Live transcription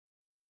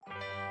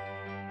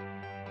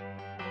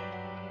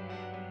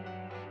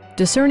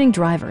discerning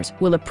drivers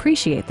will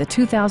appreciate the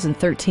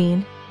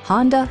 2013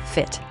 Honda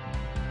Fit.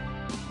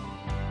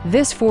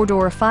 This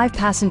four-door,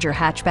 five-passenger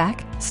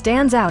hatchback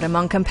stands out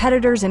among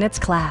competitors in its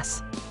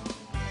class.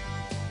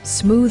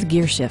 Smooth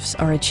gear shifts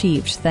are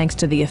achieved thanks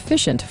to the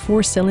efficient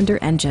four-cylinder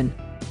engine.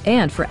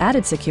 And for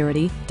added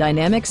security,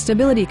 dynamic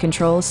stability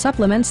control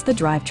supplements the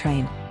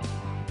drivetrain.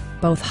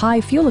 Both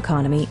high fuel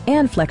economy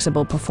and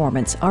flexible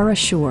performance are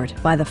assured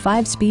by the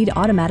 5-speed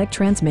automatic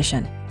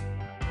transmission.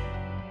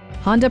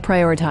 Honda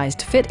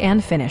prioritized fit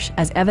and finish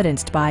as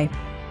evidenced by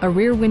a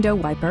rear window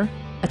wiper,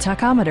 a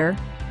tachometer,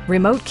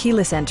 remote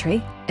keyless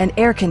entry, and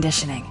air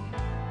conditioning.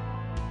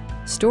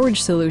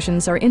 Storage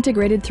solutions are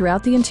integrated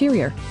throughout the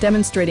interior,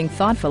 demonstrating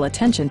thoughtful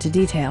attention to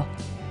detail.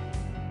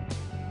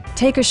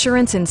 Take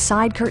assurance in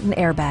side curtain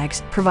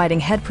airbags, providing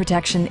head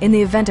protection in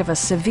the event of a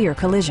severe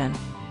collision.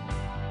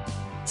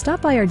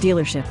 Stop by our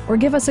dealership or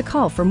give us a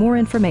call for more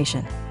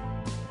information.